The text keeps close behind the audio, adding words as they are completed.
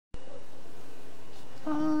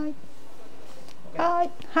Hi. Hi.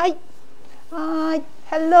 Hi. Hi.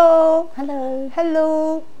 Hello. Hello.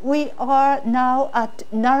 Hello. We are now at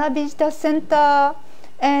NARA Visitor Center,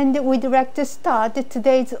 and we'd like to start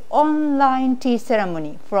today's online tea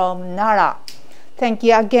ceremony from NARA. Thank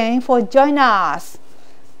you again for joining us.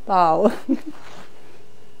 Wow.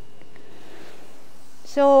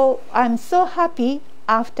 So I'm so happy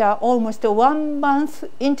after almost 1 month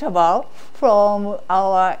interval from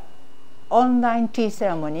our online tea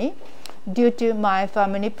ceremony. Due to my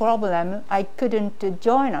family problem, I couldn't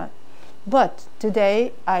join us. But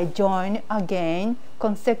today I join again,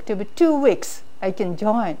 consecutive 2 weeks I can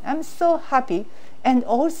join. I'm so happy. And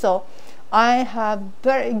also I have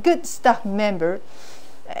very good staff member.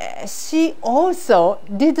 She also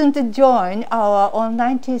didn't join our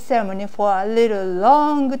online tea ceremony for a little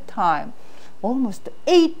long time, almost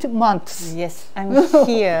 8 months. Yes, I'm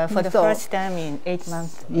here for the first time in 8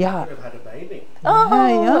 months. Yeah. You could have had a baby. Oh,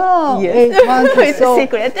 yeah. Yes. 8 months. It's So a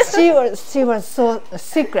secret. she was so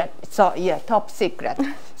secret. So yeah, top secret.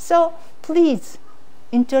 So please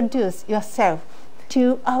introduce yourself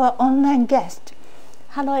to our online guest.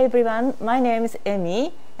 Hello everyone, my name is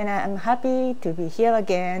Emi and I'm happy to be here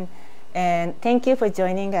again, and thank you for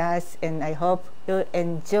joining us, and I hope you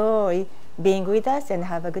enjoy being with us and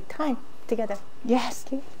have a good time together. Yes.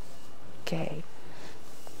 Okay.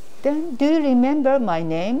 Then do you remember my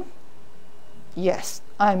name? Yes,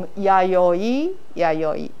 I'm Yayoi.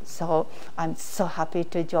 So I'm so happy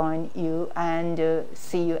to join you and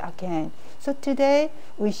see you again. So today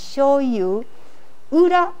we show you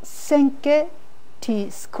Ura-senke tea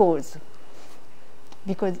schools,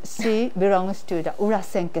 because she belongs to the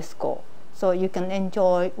Ura-senke school. So you can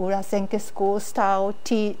enjoy Ura-senke school style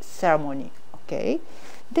tea ceremony. Okay.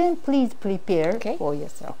 Then please prepare for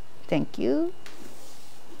yourself. Thank you.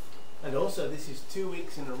 And also, this is 2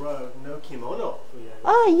 weeks in a row, no kimono for you.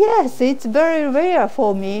 Ah, yes, it's very rare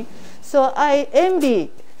for me. So I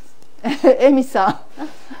envy Emi-san.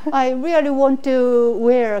 I really want to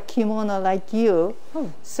wear a kimono like you.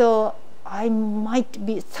 So I might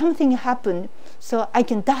be, something happen, so I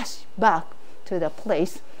can dash back to the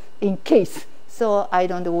place in case. So I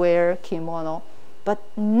don't wear kimono. But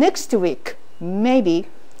next week, maybe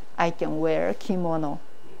I can wear kimono.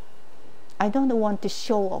 I don't want to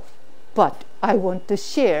show off, but I want to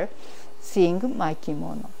share seeing my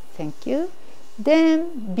kimono. Thank you.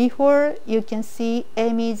 Then before you can see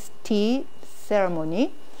Emi's tea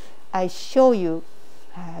ceremony, I show you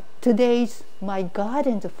today's my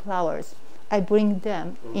garden's flowers. I bring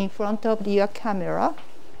them in front of your camera.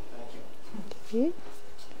 Thank you. Okay.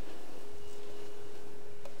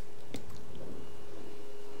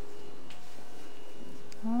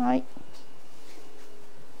 All right.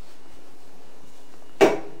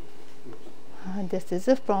 This is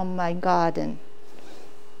from my garden.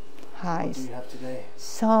 Hi. What do you have today?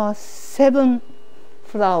 So 7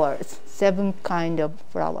 flowers, 7 kind of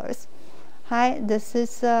flowers. Hi, this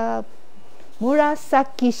is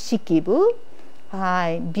Murasaki Shikibu.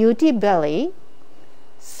 Hi, beauty belly.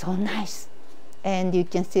 So nice. And you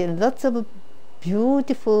can see lots of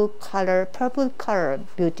beautiful color, purple color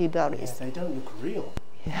beauty berries. Yeah, they don't look real.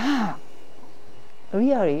 Yeah,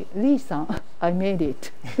 really, Lee-san, I made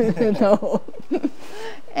it. No.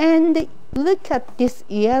 And look at this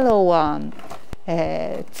yellow one,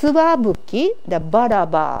 tsubabuki, the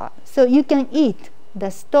baraba. So you can eat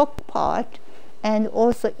the stalk part, and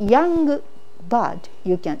also young bud,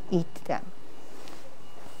 you can eat them.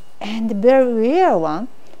 And the very rare one,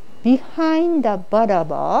 behind the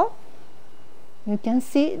baraba, you can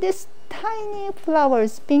see this tiny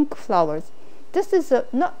flowers, pink flowers. This is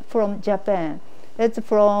not from Japan. It's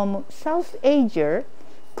from South Asia,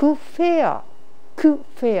 Cufea.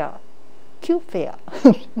 Cufea. Cufea.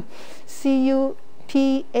 C-U-P-H-E-A.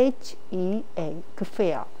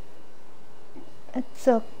 Cufea. It's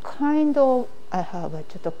a kind of, I have a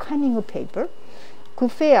cunning paper.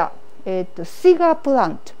 Cufea, it's cigar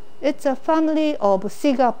plant. It's a family of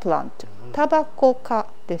cigar plant. Tabakoka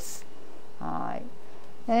desu.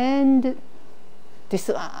 And this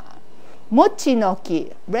one. Mochi no ki,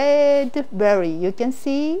 red berry. You can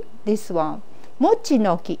see this one. Mochi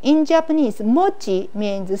no ki. In Japanese, mochi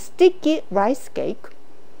means sticky rice cake.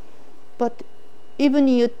 But even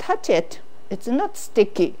you touch it, it's not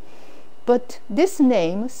sticky. But this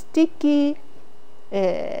name, sticky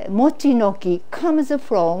mochi no ki, comes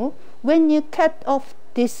from when you cut off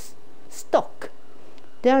this stalk.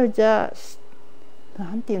 There's a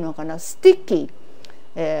sticky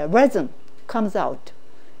resin comes out.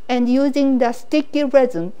 And using the sticky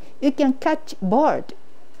resin, you can catch bird.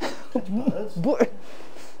 Birds? Bird.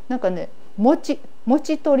 なんかね、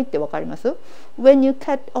mochi tori ってわかります? When you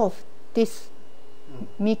cut off this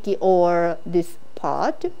Mickey or this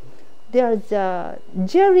part, there's a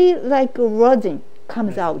jelly like rosin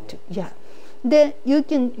comes out. Yeah. Then you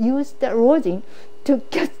can use the rosin to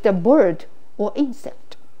catch the bird or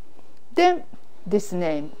insect. Then this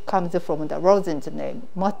name comes from the rosin's name,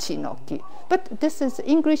 mochi-no-ki. But this is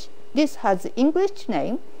English. This has English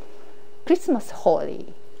name, Christmas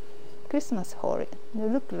holly. Christmas holly. They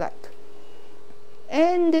look like.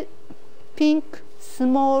 And pink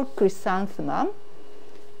small chrysanthemum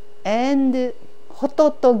and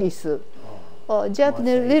hototogisu.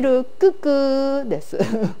 Japanese little cuckoo です。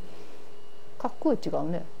カックー違う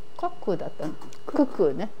ね。カックーだったね。クック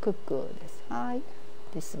ーね。クックーです。はい。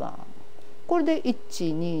This one。これで1、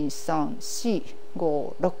2、3、4、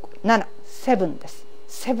5、6、7、7です。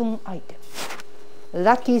7 item.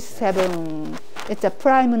 Lucky 7. It's a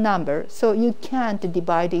prime number, so you can't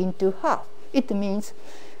divide into half. It means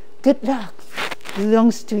good luck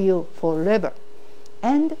belongs to you forever.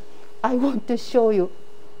 And I want to show you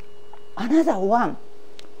another one.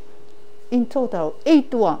 In total,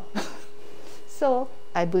 8 one. So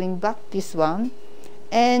I bring back this one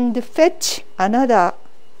and fetch another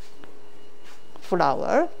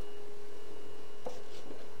flower.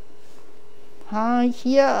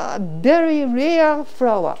 Here, very rare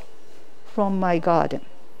flower from my garden.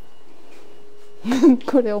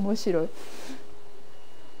 これ面白い。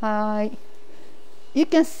You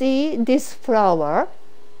can see this flower.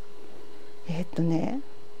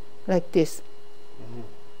 Like this.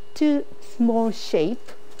 Two small shape.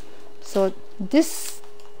 So this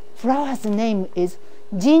flower's name is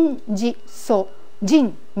Jinji-so.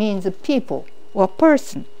 Jin means people or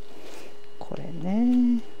person. これ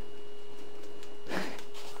ね。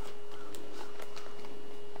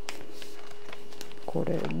こ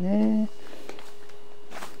れね。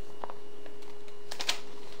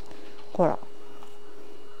ほら。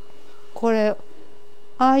これ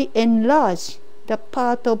I enlarge the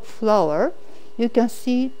part of flower. You can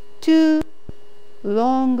see two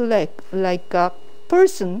long legs like a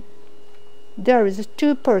person. There is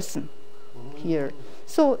two person here.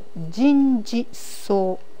 So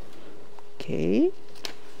Jinji-so. Okay.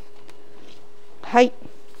 はい。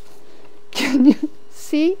Can you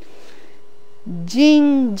see?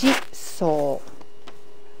 Jinji-so.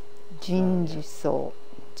 Jinji-so.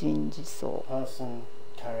 Jinji-so. Person,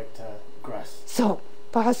 character, grass. So,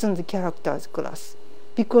 person's character's grass.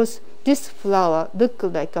 Because this flower look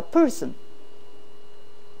like a person.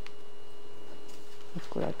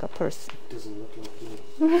 Look like a person. Doesn't look like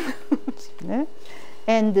you.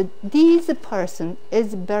 And this person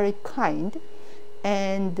is very kind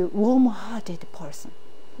and warm-hearted person.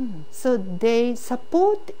 So they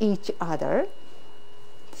support each other.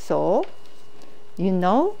 So, you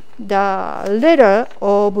know, the letter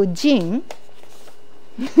of Jin,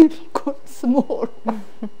 small.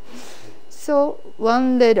 So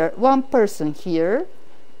one letter, one person here,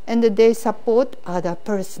 and they support other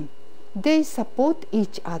person. They support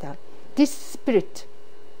each other. This spirit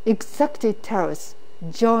exactly tells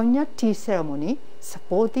join a tea ceremony,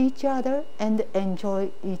 support each other, and enjoy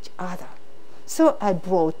each other. So I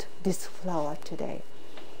brought this flower today.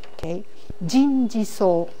 Okay,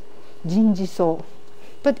 Jinji-so, Jinji-so.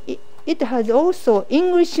 But it has also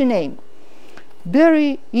English name.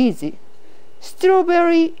 Very easy.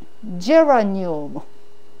 Strawberry geranium.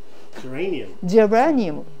 Geranium.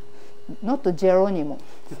 Geranium, not geronimo.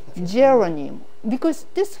 Geranium, because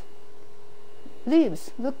this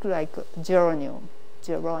leaves look like geranium.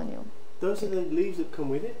 Geranium. Those are the leaves that come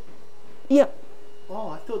with it? Yeah. Oh,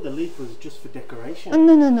 I thought the leaf was just for decoration.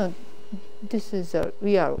 No. This is a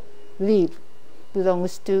real leaf.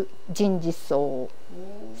 Belongs to Jinji-so.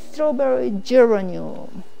 Strawberry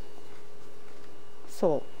geranium.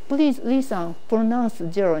 So please, Lee-san, pronounce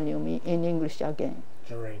geranium in English again.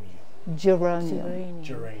 Geranium. Geranium.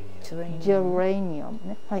 Geranium. Geranium.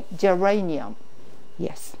 Geranium.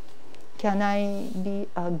 Yes. Can I be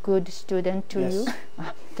a good student to you?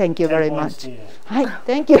 Thank you very much.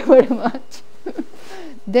 Thank you very much.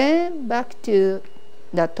 Then back to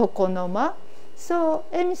the tokonoma. So,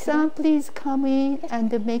 Emi-san, please come in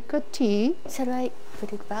and make a tea. Shall I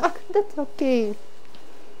put it back? That's okay.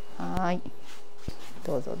 はい。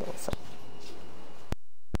どうぞどうぞ。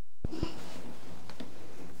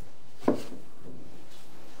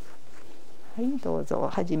はい、どうぞ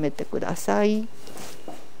始めてください。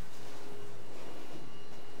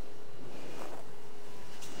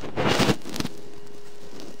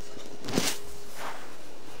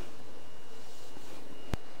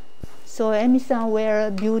So Emi-san wear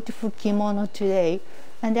a beautiful kimono today.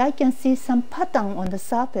 And I can see some pattern on the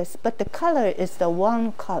surface, but the color is the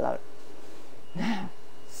one color.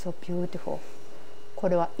 So beautiful. こ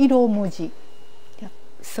れは色文字。Yeah,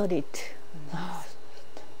 solid.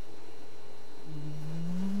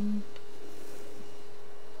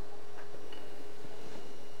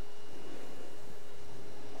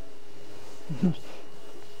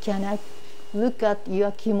 Can I look at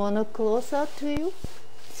your kimono closer to you?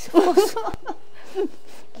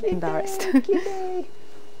 Embarrassed. 綺麗。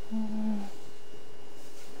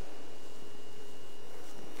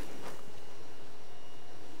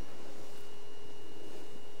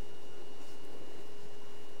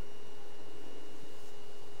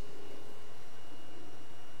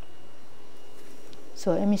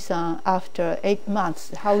So, Emi-san, after 8 months,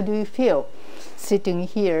 how do you feel sitting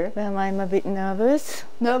here? Well, I'm a bit nervous.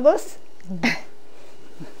 Nervous?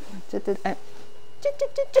 ちょっと、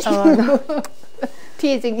Oh, no.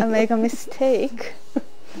 teasing I you. make a mistake.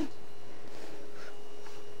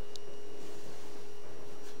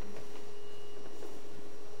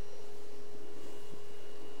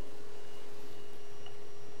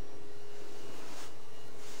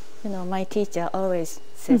 You know, my teacher always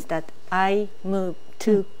says that I move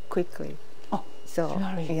too quickly. Oh, So,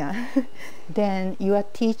 really? yeah. Then your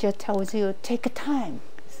teacher tells you, take time.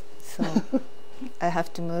 So, I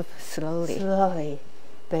have to move slowly. Slowly,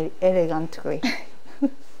 very elegantly.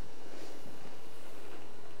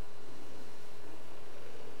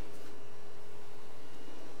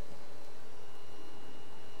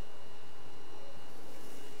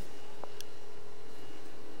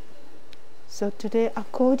 So today,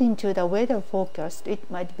 according to the weather forecast, it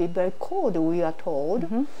might be very cold, we are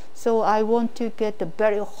told. So I want to get a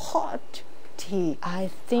very hot tea. I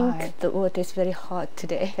think Hi. the water is very hot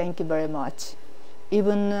today. Thank you very much.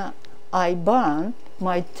 Even I burn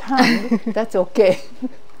my tongue, that's okay.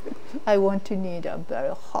 I want to need a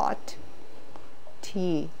very hot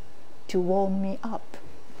tea to warm me up.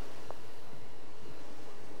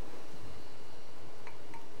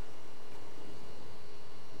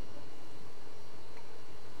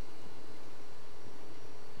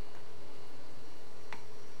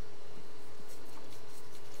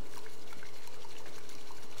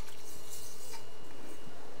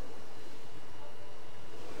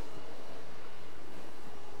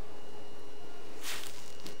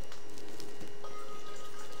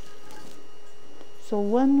 So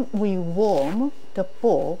when we warm the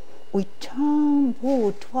bowl, we turn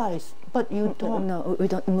bowl twice, but you don't. No, we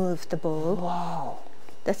don't move the bowl. Wow,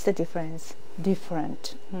 That's the difference.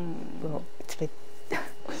 different. Well, it's a bit.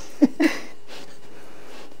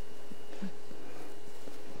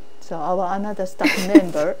 So our another staff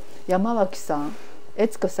member, Yamawaki-san,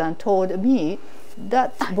 Etsuko-san told me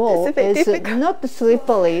that bowl a bit is difficult. not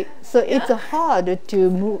slippery, so it's hard to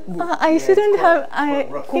move. I shouldn't quite- have.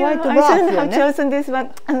 quite rough. Quite I rough, shouldn't have yeah, chosen this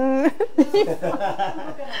one.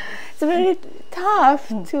 It's very tough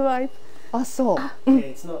to wipe. あ、そう。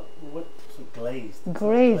 Yeah, it's not what glazed. It's not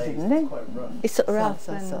Glazed, glazed, ne? it's quite rough. It's so rough.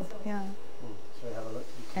 so, and, so. Yeah. So we have a look.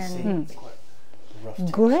 You can And- see it's quite rough.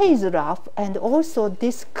 texture. Glaze rough, and also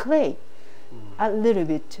this clay, a little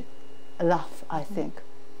bit rough, I think.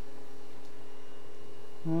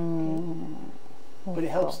 But it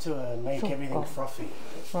helps to make So everything far. frothy.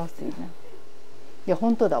 Frothy ね。いや、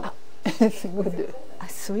本当だわ。すごい。 A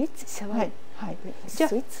sweet? Shall は I? い、はい。じゃあ、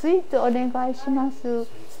 Sweet? スイーツお願いします。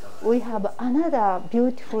We have another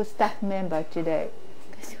beautiful staff member today.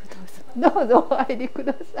 どうぞお入りく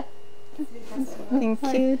ださい。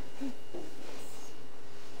 Thank you.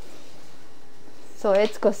 So,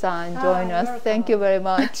 Etsuko-san, join Hi, us. welcome. Thank you very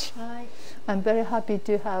much. Hi. I'm very happy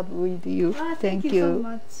to have with you. Thank you so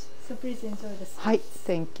much. So please enjoy the sweet. はい、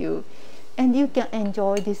Thank you. And you can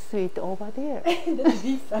enjoy this sweet over there, That's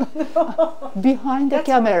Lisa. behind the That's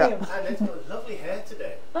camera. okay. And it's got lovely hair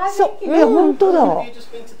today. そう、 Thank いや、本当だ Have。you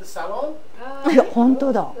just been to the salon? you. いや、本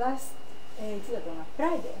当だ。 Last, いつだったか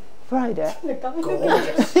な Friday. Friday. 髪の毛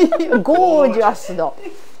Gorgeous. Gorgeous だ。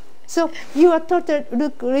So, you are totally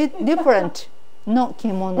look different. No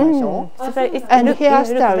kimono でしょ So very, it And look- it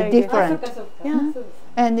hairstyle look very different. あ、そっかそっか。 Yeah. そうです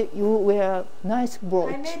ね And you wear nice I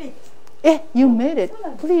brooch. made it. え、you made it. そうな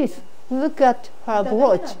んですね Please look at her ダメな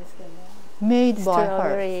ん brooch ですけどね made by her.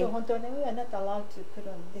 Strawberry. そう本当はね、we are not allowed to put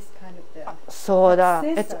on this kind of the そうだ。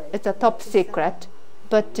It's accessory. a top secret.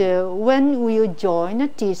 But when we join a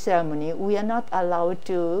tea ceremony, we are not allowed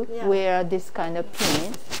to Yeah. wear this kind of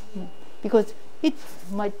pin because it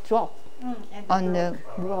might drop and on the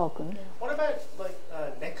broke. broken. What about like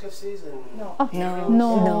necklaces and No. Oh, No.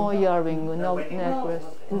 no No. earring, no No wedding necklace.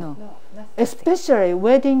 No. No, nothing. Especially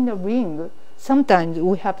wedding ring. Sometimes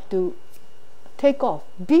we have to take off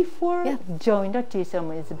before Yeah. join the tea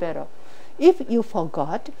ceremony is better. If you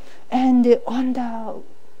forgot, and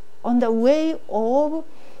on the way of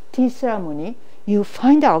tea ceremony, you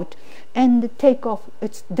find out and take off,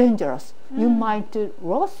 it's dangerous. You might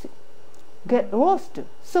get lost.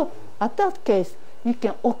 So at that case, you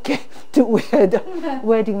can to wear the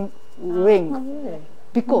wedding ring,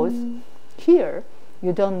 because here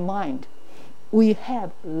you don't mind. We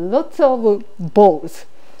have lots of balls,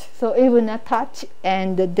 so even a touch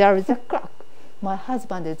and there is a crack. My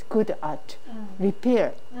husband is good at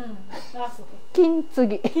repair. あ、そうか。金継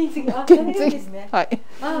ぎ。金継ぎ、あ、されるんですね。はい。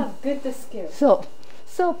あ、good skill.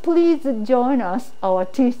 So please join us our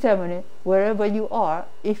tea ceremony wherever you are.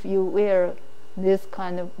 If you wear this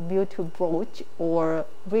kind of beautiful brooch or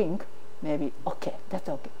ring, maybe okay, that's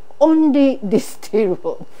okay. Only this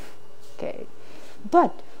table, okay.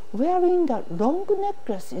 But wearing the long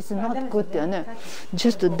necklace is not good, ね。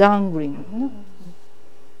Just dangling. No?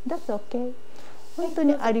 That's okay. 本当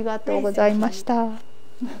にありがとうございました。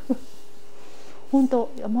本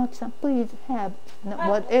当、山脇さん、please have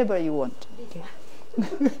whatever you want.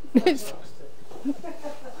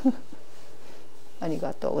 あり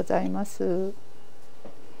がとうございます。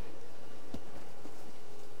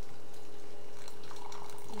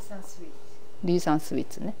リーサンスイー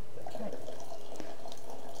ツね。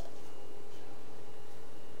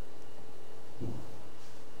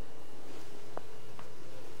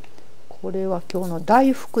これは今日の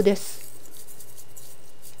大福です。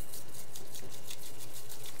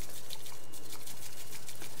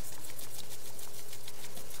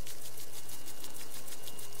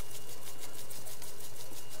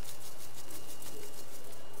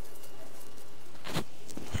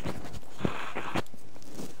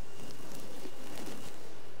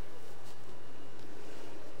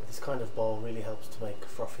This kind of bowl really helps to make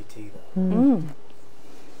frothy tea though.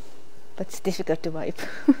 But it's difficult to wipe.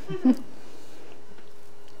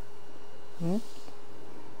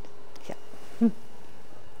 Yeah.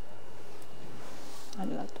 あ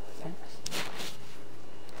りがとうございます。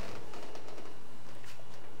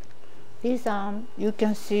リーさん、you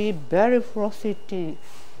can see very frothy tea.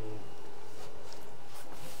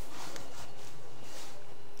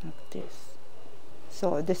 Like this.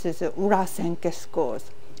 So this is Ura-senke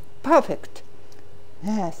scores. Perfect.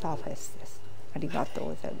 ね、サーフェスです。ありがとう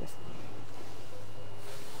ございます。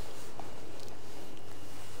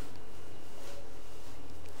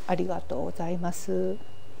ありがとうございます。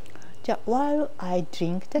じゃあ、while I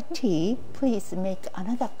drink the tea, please make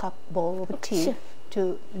another cup bowl of tea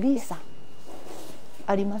to Lisa.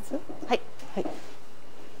 あります？はい。はい。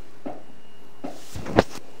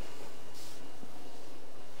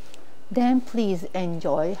Then please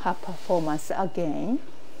enjoy her performance again.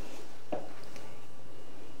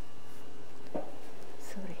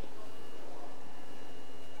 Sorry.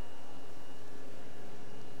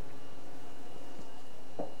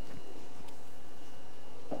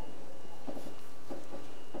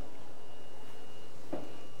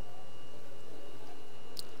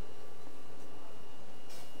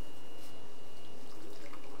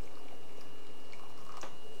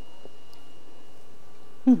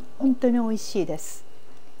 本当に美味しいです。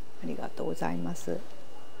ありがとうございます。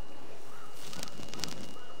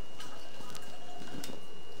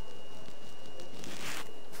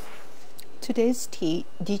Today's tea,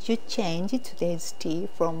 did you change today's tea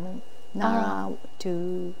from NARA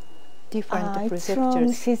to different It's prefectures?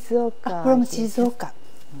 from Shizuoka. From Shizuoka.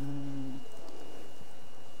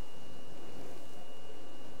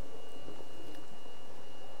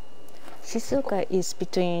 Shizuoka is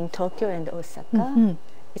between Tokyo and Osaka.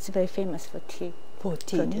 It's very famous for tea For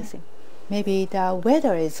tea. producing. Maybe the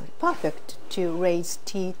weather is perfect to raise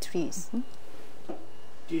tea trees.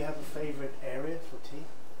 Do you have a favorite area for tea?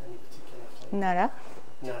 Any particular flavor? Nara,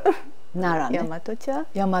 No. 奈良ね。 Yamato-cha.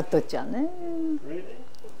 大和茶ね。 Really?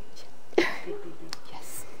 Good, good, good.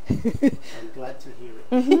 Yes. I'm glad to hear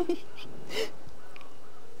it.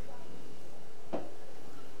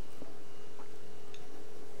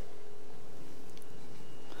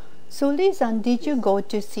 So, Lee-san, did you go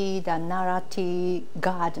to see the Nara tea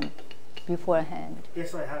garden beforehand?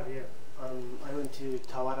 Yes, I have, yeah. I went to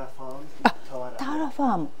Tawara Farm. Tawara. Tara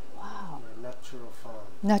Farm. Wow. A natural farm.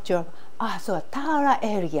 Natural. So Tara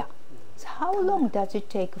area. So how long does it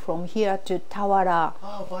take from here to Tawara?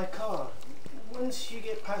 Oh, by car. Once you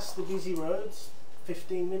get past the busy roads,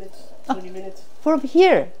 15 minutes, 20 minutes. From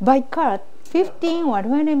here by car, 15 or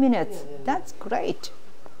 20 minutes. Yeah. That's great.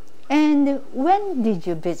 And when did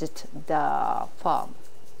you visit the farm?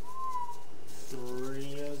 3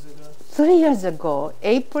 years ago. 3 years ago,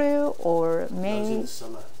 April or I was in May? the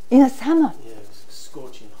summer. In the summer. Yeah, it was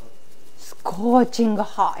scorching hot. scorching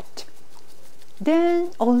hot.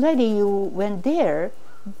 Then already you went there,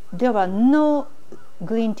 there were no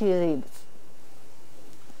green tea leaves.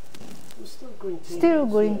 There's still green tea. Still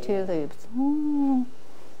leaves, green yeah, tea yeah. leaves.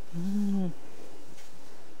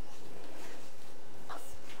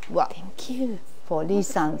 Wow. Thank you. For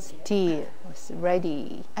Lee-san's tea was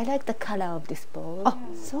ready. I like the color of this bowl. あ、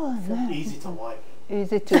そうね。 Easy to wipe.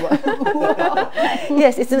 Easy to wipe.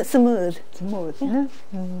 Yes, it's smooth. Smooth ね。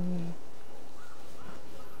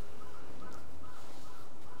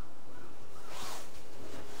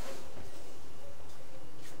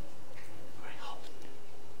Very hot.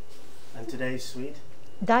 And today's sweet.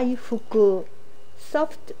 大福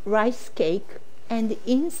soft rice cake and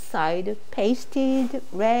inside pasted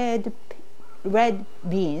red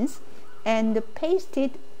beans and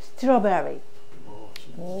pasted strawberry.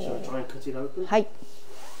 Oh, shall I try and cut it open? はい。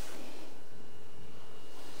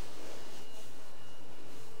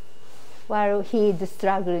While he is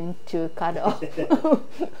struggling to cut off.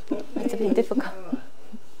 It's a bit difficult.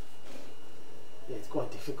 Yeah, it's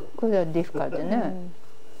quite difficult. これはディフィカルトね。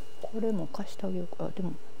これも貸してあげようか。で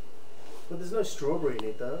も But there's no strawberry in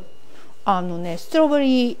it though. ストロベ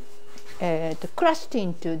リー、crushed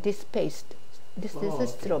into this paste. This is Oh, a okay.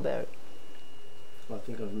 strawberry. I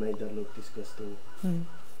think I've made that look disgusting.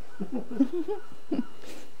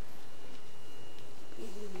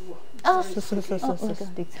 あ、そうそうそうそうそう、あ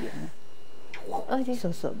スティッキーよね。おいしい。そ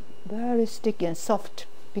うそう。Very sticky and soft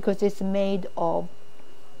because it's made of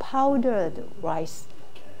powdered rice.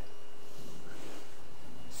 Okay.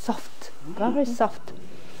 Soft, very soft.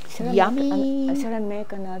 Shall I Yummy. Shall I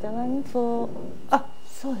make another one for? あ、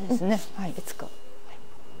そうですね。はい。 Let's go.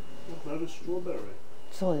 What about a strawberry?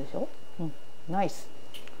 そうでしょ。うん。ナイス。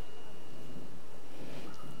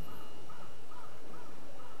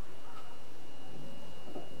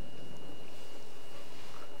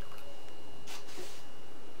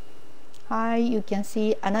Hi, you can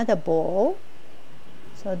see another bowl.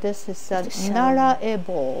 So this is a NARA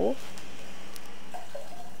bowl.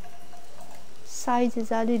 Size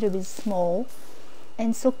is a little bit small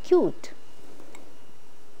and so cute.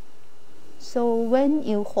 So when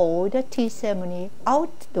you hold a tea ceremony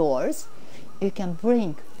outdoors, you can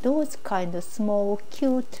bring those kind of small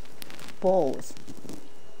cute bowls.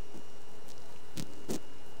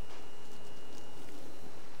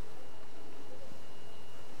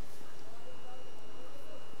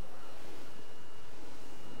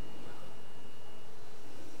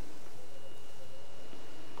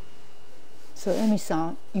 So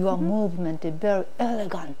Emi-san, your movement is very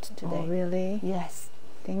elegant today. Oh, really? Yes,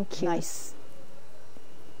 Thank you. nice.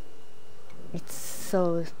 It's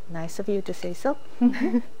so nice of you to say so.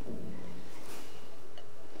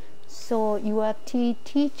 So your tea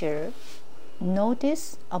teacher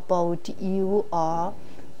notice about you are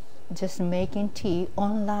just making tea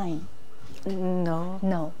online. No.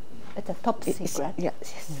 No, it's a top It's- secret. Yeah.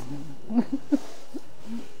 Yes.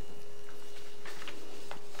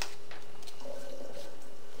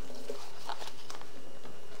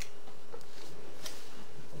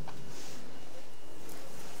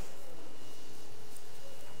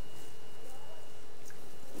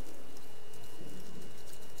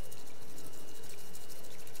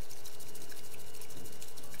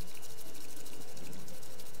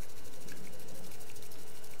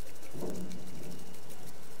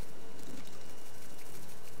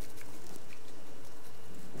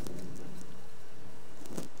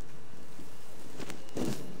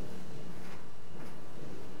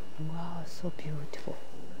 Wow, so beautiful.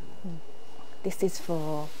 This is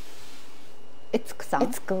for. Etsuko-san.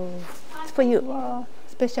 Let's go. It's for you. Wow,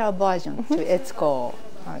 special version to Etsuko.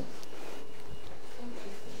 はい。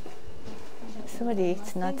 Sorry,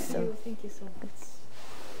 it's not so. Thank you so much.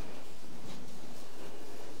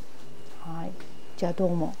 はい。じゃあどう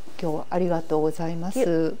も今日はありがとうございま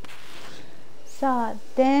す。さあ、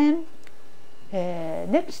then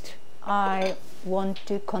next I want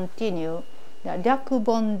to continue the 略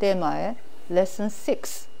本出前 lesson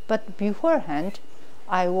 6. But beforehand,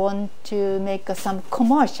 I want to make some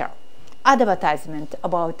commercial advertisement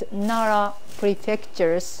about NARA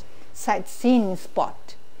Prefecture's sightseeing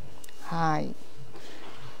spot. はい。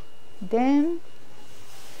Then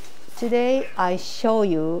today I show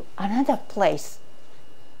you another place.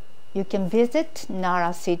 You can visit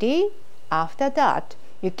NARA city. After that,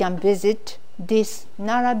 you can visit this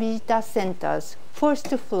NARA Visitor Center's first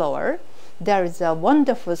floor. There is a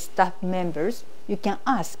wonderful staff members. You can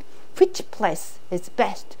ask which place is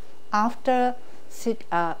best after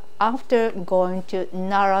going to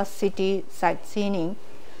NARA city sightseeing.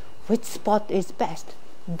 Which spot is best?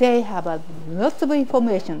 They have a lot of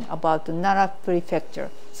information about NARA prefecture.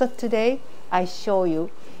 So today I show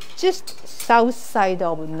you just south side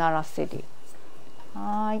of Nara City.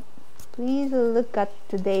 Hi, please look at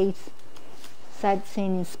today's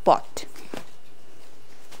sightseeing spot.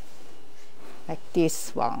 Like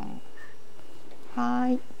this one.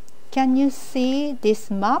 Hi, can you see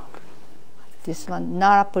this map? This one,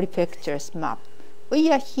 Nara Prefecture's map.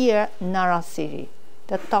 We are here, Nara City,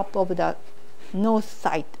 the top of the north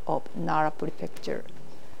side of Nara Prefecture.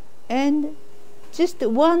 And just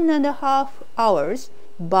 1.5 hours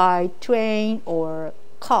by train or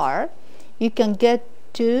car, you can get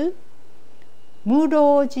to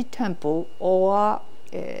Muroji Temple or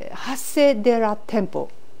Hasedera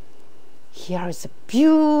Temple. Here is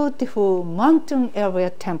beautiful mountain area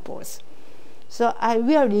temples. So I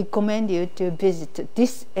really recommend you to visit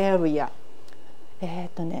this area.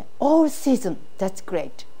 All season, that's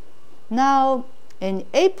great. Now in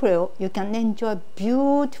April, you can enjoy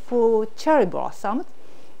beautiful cherry blossoms,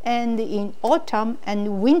 and in autumn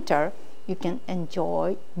and winter, you can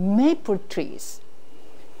enjoy maple trees.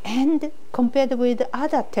 And compared with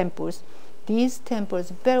other temples, these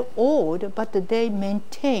temples are very old, but they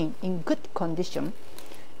maintain in good condition.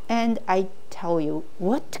 And I tell you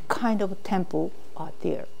what kind of temple are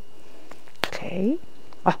there. Okay.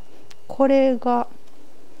 これが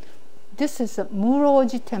This is a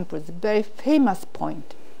Muroji Temple's very famous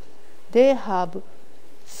point. They have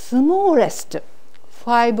smallest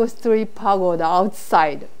 5-story pagoda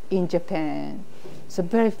outside in Japan. So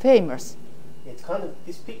very famous. It's kind of,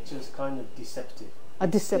 this picture is kind of deceptive.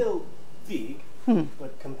 It's still big,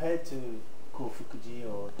 but compared to Kofukuji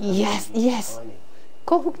or yes, yes. tiny.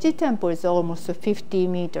 Kofukuji Temple is almost 50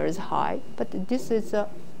 meters high, but this is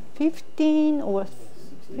 15 or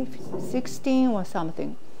 16 or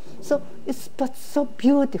something. So it's but so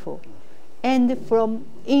beautiful. And from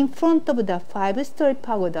in front of the 5-story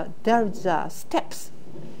pagoda, there's steps.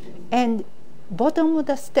 And bottom of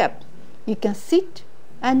the step, you can sit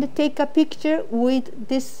and take a picture with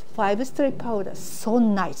this 5-story pagoda. So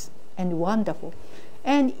nice and wonderful.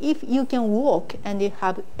 And if you can walk and you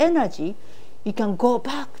have energy, you can go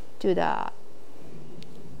back to the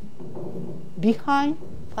behind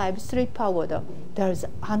 5-story pagoda. There's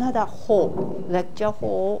another hall, lecture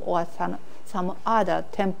hall or some other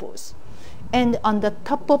temples. And on the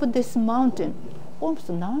top of this mountain,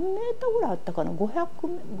 almost 何メートルぐらいあったかな、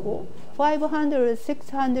500,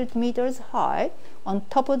 600 meters high, on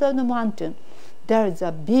top of the mountain, there's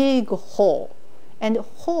a big hall. And the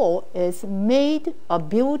hall is made or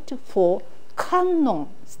built for Kannon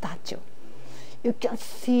statue. You can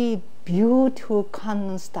see beautiful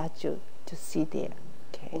Kannon statue to see there.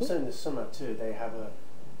 Okay. Also in the summer too, they have a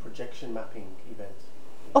projection mapping event.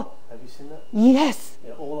 Oh, have you seen that? Yes.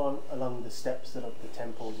 Yeah, all along the steps of the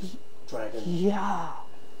temple's dragon. Yeah.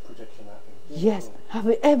 Projection mapping. Yes. Have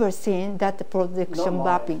you ever seen that projection Not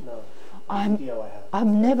mapping? live, no. I've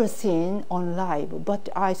never seen on live, but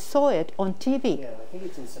I saw it on TV. Yeah, I think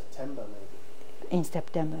it's in September maybe. In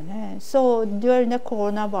September. So during the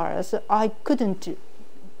coronavirus, I couldn't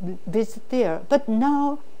visit there, but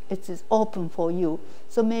now it is open for you.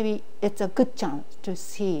 So maybe it's a good chance to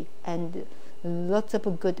see and lots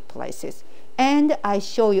of good places. And I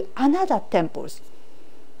show you another temples,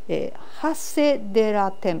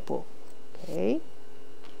 Hasedera Temple. Okay.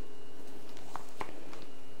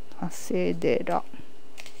 Hasedera.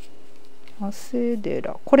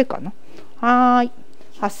 これかな。はい。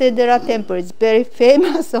Hasedera Temple is very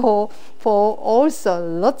famous for also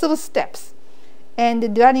lots of steps.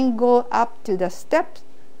 And during go up to the steps,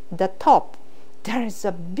 the top, there is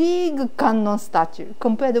a big Kannon statue.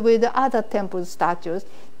 Compared with the other temple statues,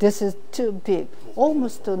 this is too big.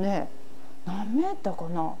 Almost ね、何メーターか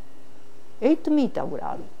な、8 meters ぐらい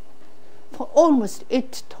ある。Almost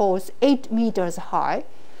it tall, 8 meters high.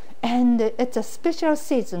 And it's a special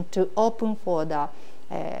season to open for the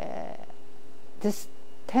this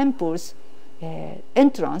temple's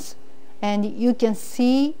entrance, and you can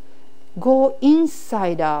see go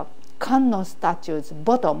inside the Kannon statue's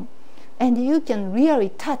bottom, and you can really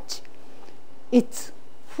touch its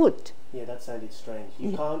foot. Yeah, that sounded strange.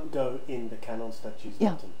 You can't go in the Kannon statue's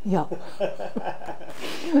bottom. Yeah.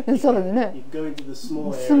 So you go into the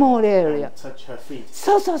small area and touch her feet.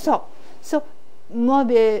 So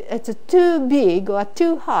maybe it's too big or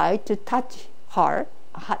too high to touch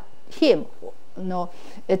him. No,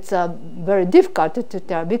 it's very difficult to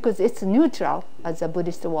tell because it's neutral as a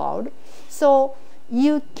Buddhist world. So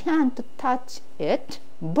you can't touch it,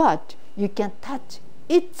 but you can touch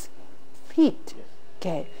its feet.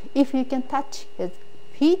 Okay, if you can touch his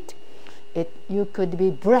feet, you could be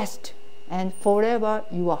blessed and forever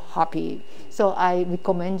you are happy. So I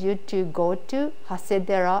recommend you to go to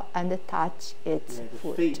Hasedera and touch its the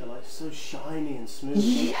foot. feet are like so shiny and smooth.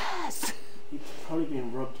 Yes. It's probably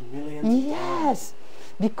been rubbed millions of times. Yes,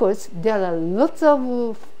 because there are lots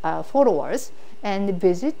of followers and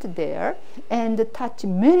visit there and touch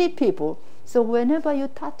many people. So whenever you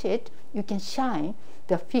touch it, you can shine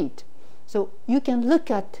the feet. So you can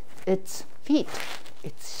look at its feet.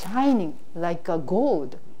 It's shining like a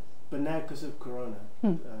gold. But now because of Corona,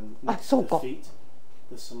 next so to the feet,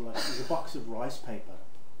 there's a box of rice paper.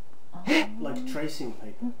 Like tracing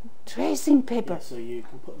paper. Tracing paper. Yeah, so you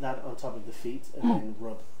can put that on top of the feet and then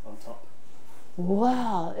rub on top.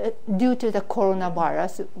 Wow. Due to the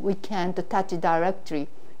coronavirus, we can't touch it directly.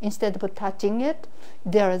 Instead of touching it,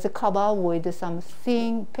 there is a cover with some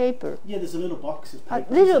thin paper. Yeah, there's a little box of paper.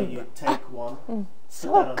 Little so you take one, put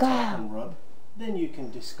so that on top and rub. Then you can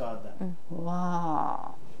discard that.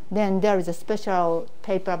 Wow. Then there is a special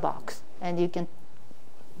paper box, and you can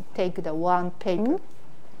take the one paper.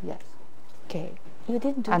 Yes. Okay. You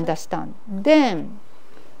didn't do Understand. Then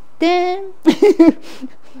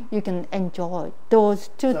you can enjoy those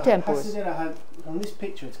two temples. Hasedera has, from this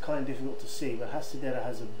picture, it's kind of difficult to see, but Hasedera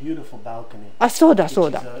has a beautiful balcony. そうだ which そ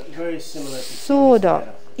うだ is very similar to そうだ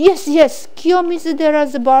Kiyomizudera. Yes, yes.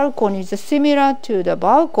 Kiyomizudera's balcony is similar to the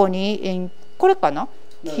balcony in これかな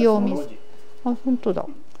No, that's 清 one 水 logic. あ、本当だ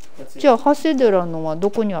That's it. じゃあ長谷寺のは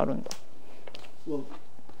どこにあるんだ Well,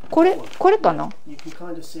 これかな you can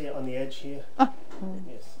kind of see it on the edge here. Ah.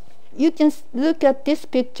 Yes. You can look at this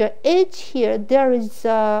picture. Edge here, there is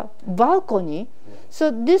a balcony.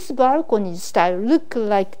 So this balcony style look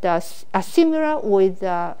like similar with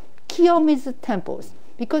the Kiyomizu temples,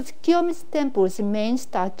 because Kiyomizu temple's main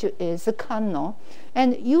statue is Kannon,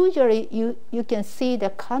 and usually you can see the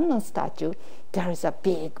Kannon statue. There is a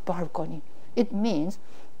big balcony. It means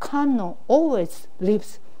Kannon always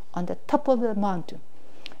lives on the top of the mountain,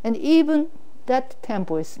 and even that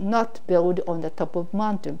temple is not built on the top of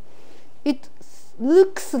mountain. It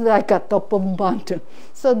looks like a top of mountain,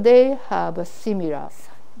 so they have a similar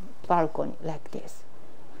balcony like this.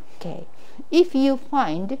 Okay, if you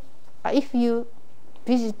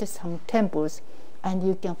visit some temples and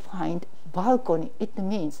you can find balcony, it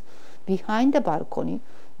means behind the balcony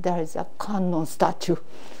there is a Kannon statue.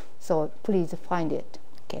 So please find it.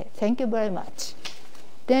 Okay, thank you very much.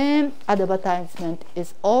 Then advertisement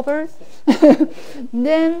is over.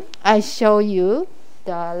 Then I show you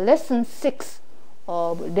the lesson 6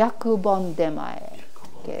 of Ryakubon Demae.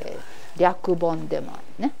 Okay, Ryakubon Demae.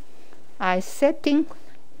 Ne? I setting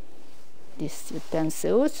these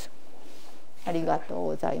utensils. ありがとう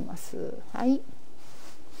ございます。はい。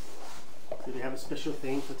Did you have a special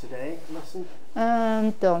theme for today lesson?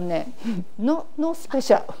 No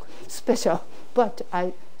special, but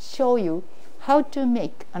I show you how to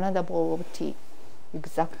make another bowl of tea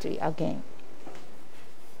exactly again.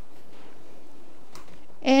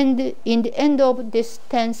 And in the end of this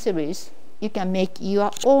 10 series, you can make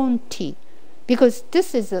your own tea, because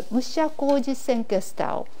this is a Mushakoji Senke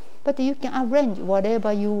style, but you can arrange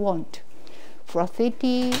whatever you want. Frothy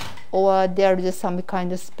tea, or there is some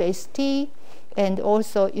kind of space tea, and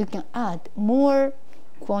also you can add more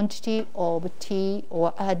quantity of tea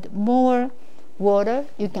or add more water.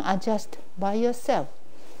 You can adjust by yourself,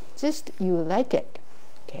 just you like it.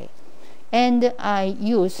 Okay, and I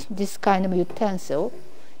use this kind of utensil.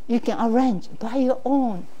 You can arrange by your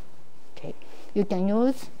own. Okay, you can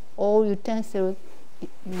use all utensils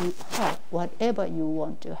you have, whatever you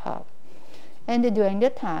want to have. And during the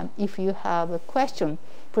time, if you have a question,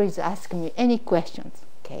 please ask me any questions.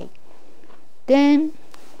 Okay, then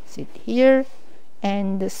sit here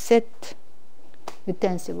and set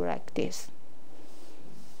utensil like this.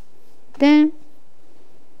 Then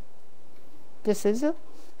this is a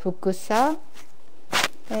fukusa,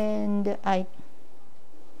 and I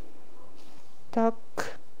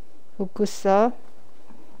tuck fukusa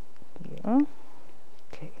here.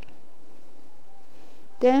 Okay.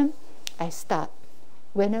 Then I start.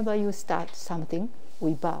 Whenever you start something,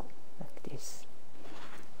 we bow like this.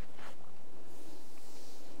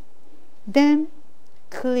 Then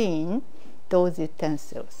clean those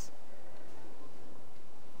utensils.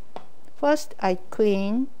 First, I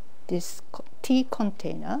clean this tea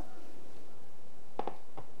container.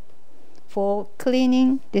 For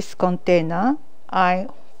cleaning this container, I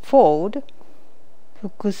fold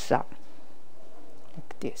fukusa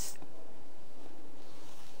like this.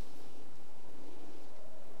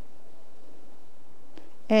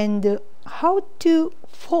 And how to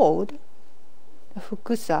fold the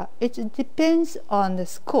fukusa, it depends on the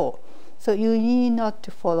school. So you need not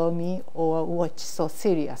to follow me or watch so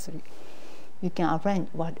seriously. you can arrange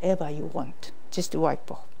whatever you want. Just wipe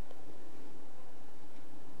off.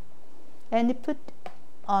 And put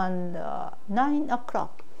on 9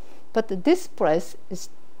 o'clock. But this place is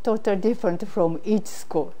totally different from each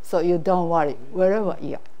school, so you don't worry. Wherever,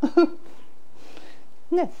 yeah.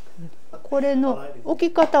 ね、これの置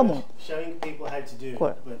き方も。Showing people how to do it,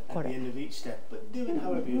 but at the end of each step, but do it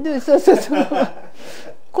however you want. そうそうそう。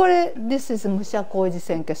これ、This is 武者小路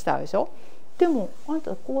線形スタイルでしょ。でも、あん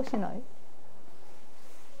たこうしない？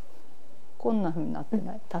こんな風になって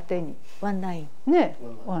ない？縦に。ワンライン。ね、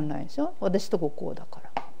ワンラインでしょ。私とここうだか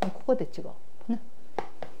ら。ここで違う。ね。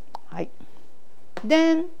はい。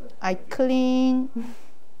Then I clean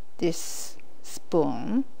this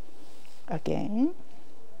spoon again.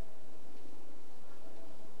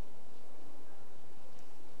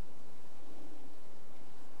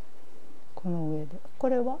 この上で。こ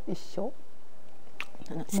れは一緒？も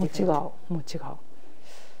う違う。もう違う。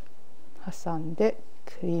挟んで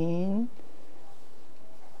clean.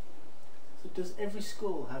 So does every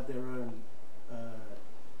school have their own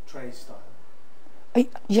tray style?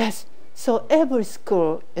 Yes. So every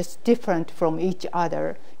school is different from each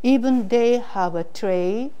other. Even they have a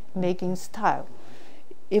tray making style.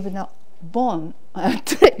 Even a bone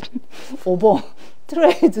tray or bone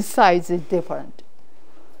tray's size is different.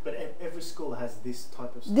 But every school has this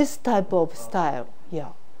type of style. This type of style,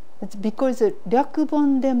 yeah. It's because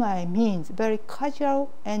ryakubon demai means very casual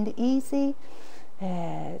and easy,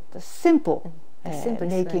 simple. Simple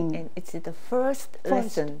making. And it's the first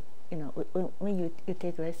lesson. You know, when you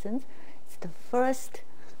take lessons, it's the first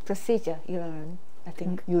procedure you learn. I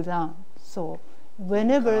think you learn. So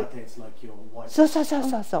whenever. Karate, it's like your white. So.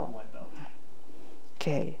 White belt.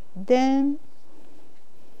 Okay. Then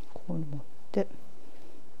こう持って。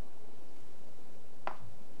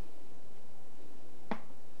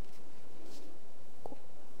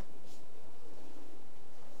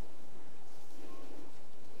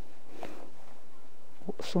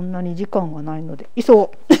そんなに時間がないので急ご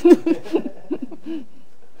う。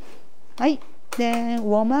はい。Then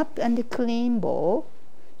warm up and clean bowl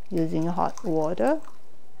using hot water.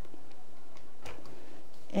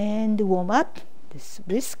 And warm up this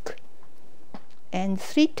whisk. And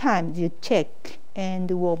 3 times you check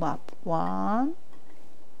and warm up. 1,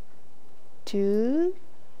 2,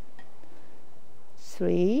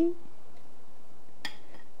 3.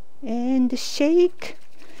 And shake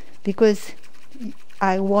because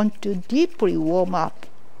I want to deeply warm up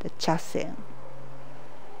the chasen.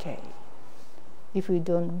 Okay. If you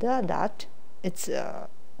don't do that, it's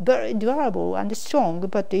very durable and strong,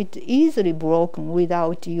 but it's easily broken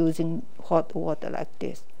without using hot water like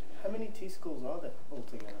this. How many tea schools are there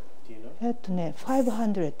altogether? Do you know?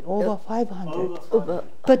 500, over 500. Over 500.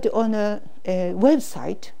 But on a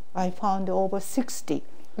website, I found over 60.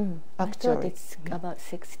 Actually, I thought it's about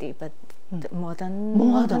 60, but more than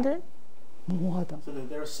More than. 100? More than. So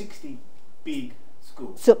there are 60 big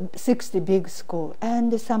schools. So 60 big schools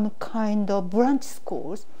and some kind of branch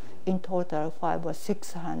schools. In total, 500 or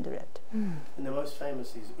 600. And the most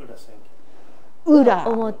famous is Ura-senke. Ura,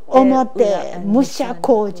 Omote, and Musha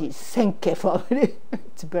Koji, Senke family.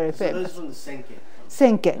 It's very So those famous. from the Senke.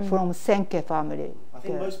 Senke, from Senke family. I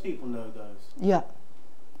think most people know those. Yeah.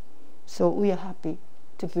 So we are happy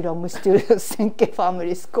to belong to the Senke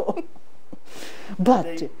family school.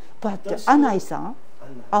 But Anai-san,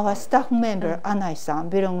 our staff member Anai-san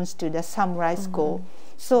belongs to the samurai school.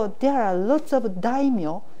 So there are lots of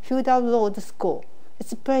daimyo, feudal lord school.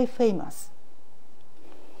 It's very famous.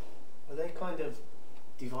 Are they kind of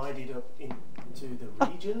divided up into the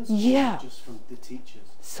regions? Yeah. Or just from the teachers?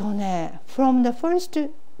 So from the first,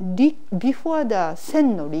 before the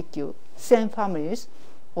Sen no Rikyu, Sen families,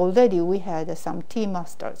 already we had some tea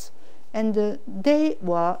masters. And they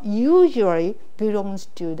were usually belongs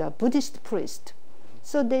to the Buddhist priest.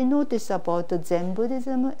 So they notice about the Zen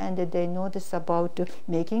Buddhism and they notice about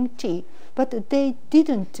making tea, but they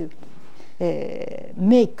didn't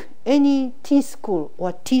make any tea school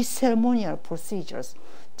or tea ceremonial procedures,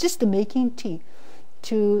 just making tea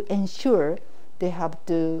to ensure they have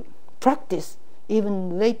to practice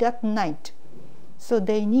even late at night. So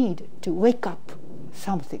they need to wake up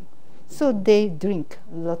something. So they drink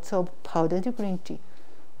lots of powdered green tea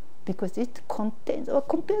because it contains, or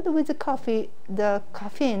compared with the coffee, the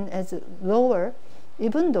caffeine is lower.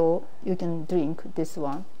 Even though you can drink this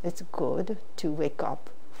one, it's good to wake up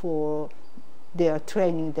for their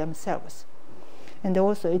training themselves. And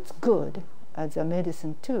also it's good as a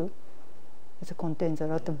medicine too. It contains a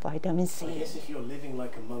lot of vitamin C. I guess if you're living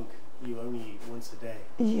like a monk, you only eat once a day.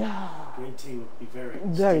 Yeah. Green tea would be very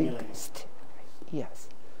Very stimulating. yes.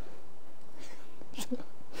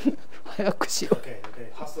 早くしよう。 Okay,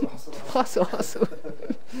 okay. Hustle, hustle, hustle. Hustle, hustle.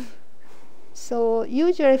 So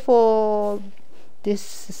usually for this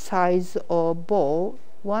size of bowl,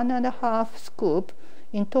 1.5 scoop,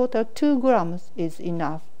 in total 2 grams is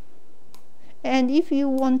enough. And if you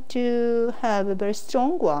want to have a very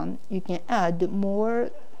strong one, you can add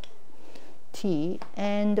more tea,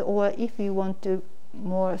 and or if you want to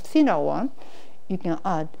more thinner one, you can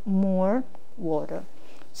add more water.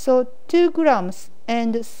 So 2 grams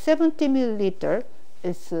and 70 milliliter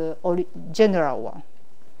is general one.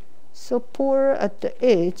 So pour at the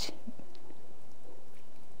edge.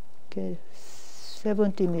 Okay,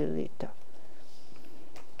 70 milliliter.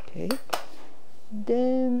 Okay,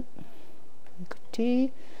 then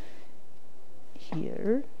tea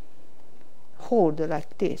here. Hold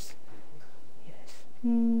like this. Yes.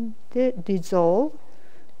 Then dissolve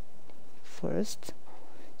first.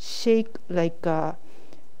 Shake like a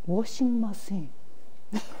washing machine.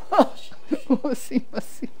 Washing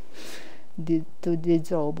machine. To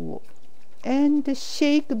dissolve. And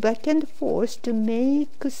shake back and forth to make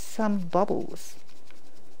some bubbles.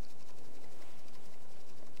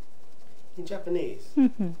 In Japanese,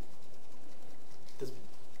 does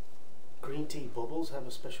green tea bubbles have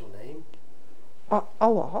a special name?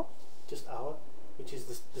 Awa? Just awa, which is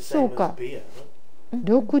the same as beer, right?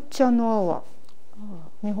 緑茶の泡。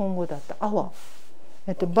日本語だった泡。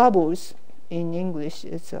Bubbles in English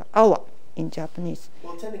is awa in Japanese.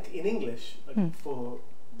 Well, technically in English, for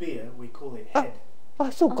beer, we call it head.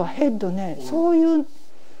 あ、そうか、ヘッドね。そういう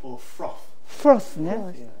Or froth. フロスね。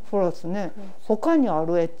 Yeah. フロスね。他にあ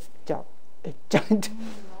るえっちゃ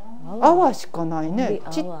泡しかないね。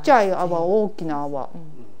ちっちゃい泡、大きな泡。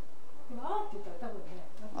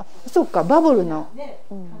あ、そうか、バブルの。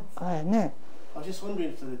あれね。I was just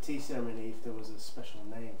wondering for the tea ceremony if there was a special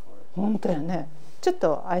name for it. 本当やね。ちょっ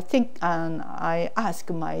と I think I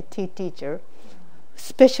asked my tea teacher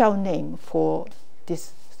special name for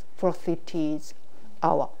this frothy tea's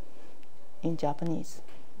hour in Japanese.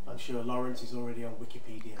 I'm sure Lawrence is already on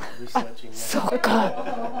Wikipedia researching that. そう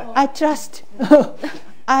か。I trust.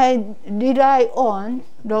 I rely on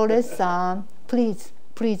Lawrence-san. Please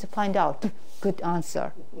find out good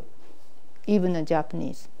answer. Even in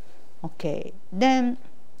Japanese. Okay. Then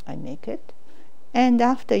I make it. And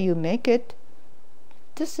after you make it,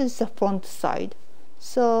 this is the front side.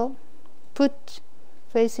 So put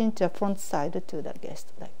facing the front side to the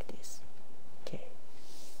guest like this. Okay.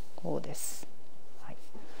 こうです。はい。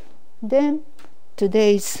Then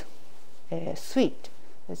today's sweet.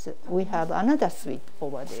 We have another sweet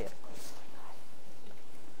over there.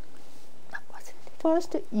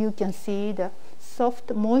 First, you can see the soft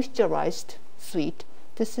moisturized sweet.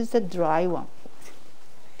 This is the dry one.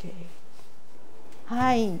 Okay.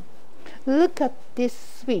 Hi. Look at this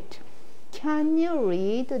sweet. Can you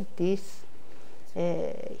read this?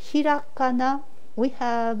 Hirakana. We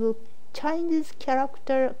have Chinese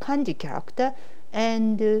character, kanji character,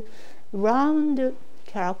 and round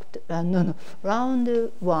character.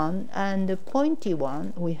 Round one and pointy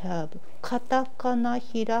one. We have katakana,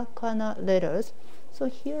 hirakana letters. So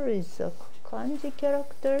here is a kanji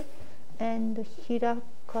character and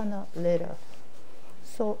hirakana letter.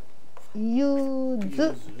 So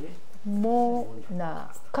yuzu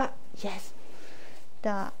monaka. Yes.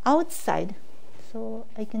 The outside. So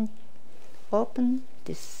I can open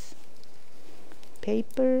this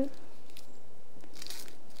paper.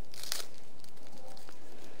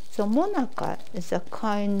 So monaka is a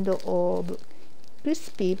kind of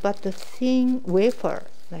crispy but thin wafer,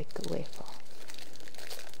 like a wafer.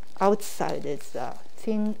 Outside is a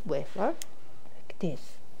thin wafer, like this.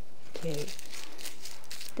 Okay.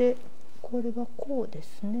 で、これはこうで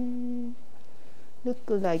すね。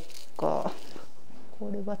Look like こ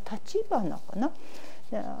れは立花かな。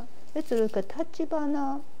Let's look at 立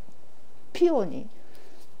花 peony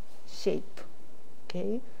shape.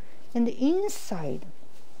 Okay. And the inside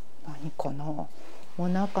何かな。お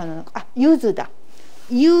腹の中、あ、柚子だ。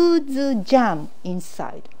柚子 jam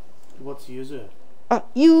inside. What's yuzu? あ、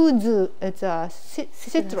柚子 it's a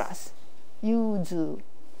citrus. 柚子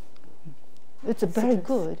It's very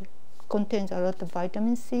good. Contains a lot of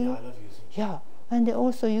vitamin C. Yeah, I love yuzu. Yeah, and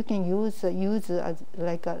also you can use yuzu as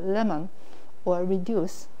like a lemon, or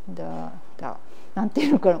reduce the なんてい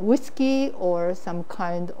うのかな whiskey or some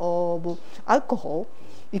kind of alcohol.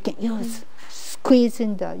 You can use squeeze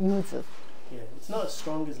in the yuzu. Yeah, it's not as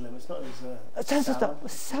strong as lemon. It's not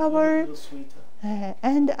as sour, a little sweeter.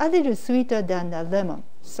 And a little sweeter than the lemon.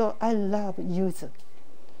 So I love yuzu.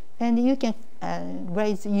 And you can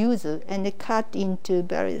raise yuzu and cut into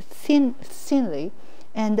very thinly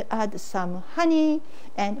and add some honey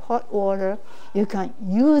and hot water. You can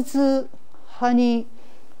use honey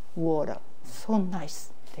water. So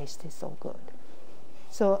nice, tastes so good.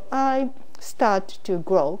 So I start to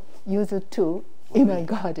grow yuzu too in my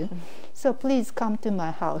garden. So please come to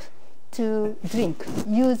my house to drink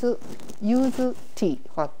yuzu tea,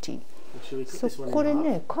 hot tea. So これ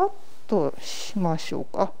ね、カットしましょう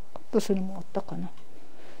か。カットするのもあったかな。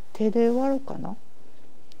手で割るかな。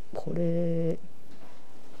これ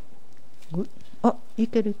ぐあ、い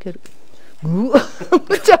けるいける。ぐわ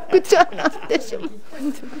むちゃくちゃなってしまう。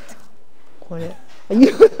これ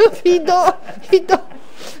ひどい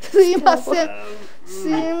すいませんす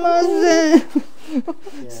いません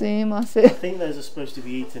すいません。 I think those are supposed to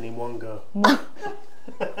be eaten in one go.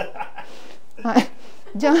 はい、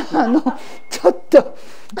じゃあちょっと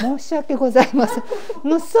申し訳ございません。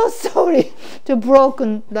I'm so sorry to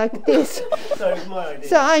broken like this. So it's my idea.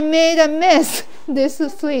 So I made a mess. This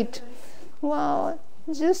sweet. Wow.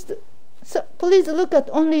 Just so please look at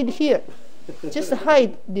only here. Just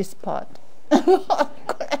hide this part.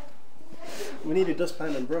 We need a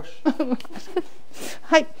dustpan and brush.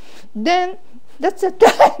 はい。Then that's the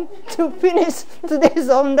time to finish today's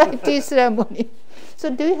online tea ceremony. So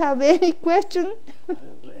do you have any question?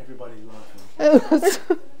 Everybody's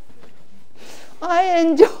laughing. I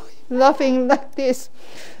enjoy laughing like this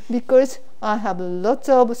because I have lots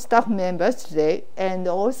of staff members today, and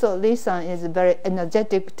also Lee-san is very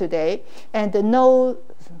energetic today and no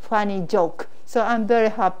funny joke. So I'm very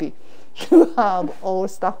happy to have all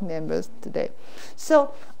staff members today.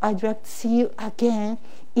 So I'd like to see you again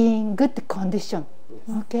in good condition.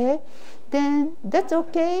 Okay? Then that's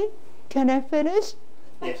okay. Can I finish?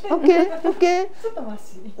 Yes. Okay, okay. ちょっとマ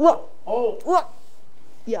シ。うわ、 Oh, うわ、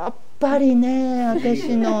やっぱりね、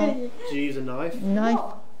私の did you use a knife? ナイ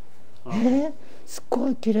フ、すっご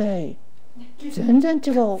い綺麗。全然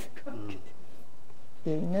違う。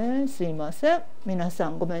いいね、すいません。皆さ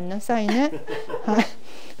んごめんなさいね。はい。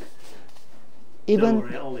Don't Even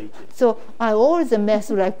worry, I'll eat it. so, I always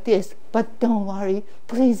mess like this, but don't worry.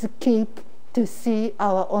 Please keep to see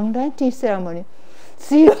our online tea ceremony.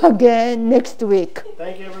 See you again next week.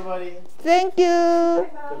 Thank you, everybody. Thank you.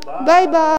 Goodbye. Bye bye.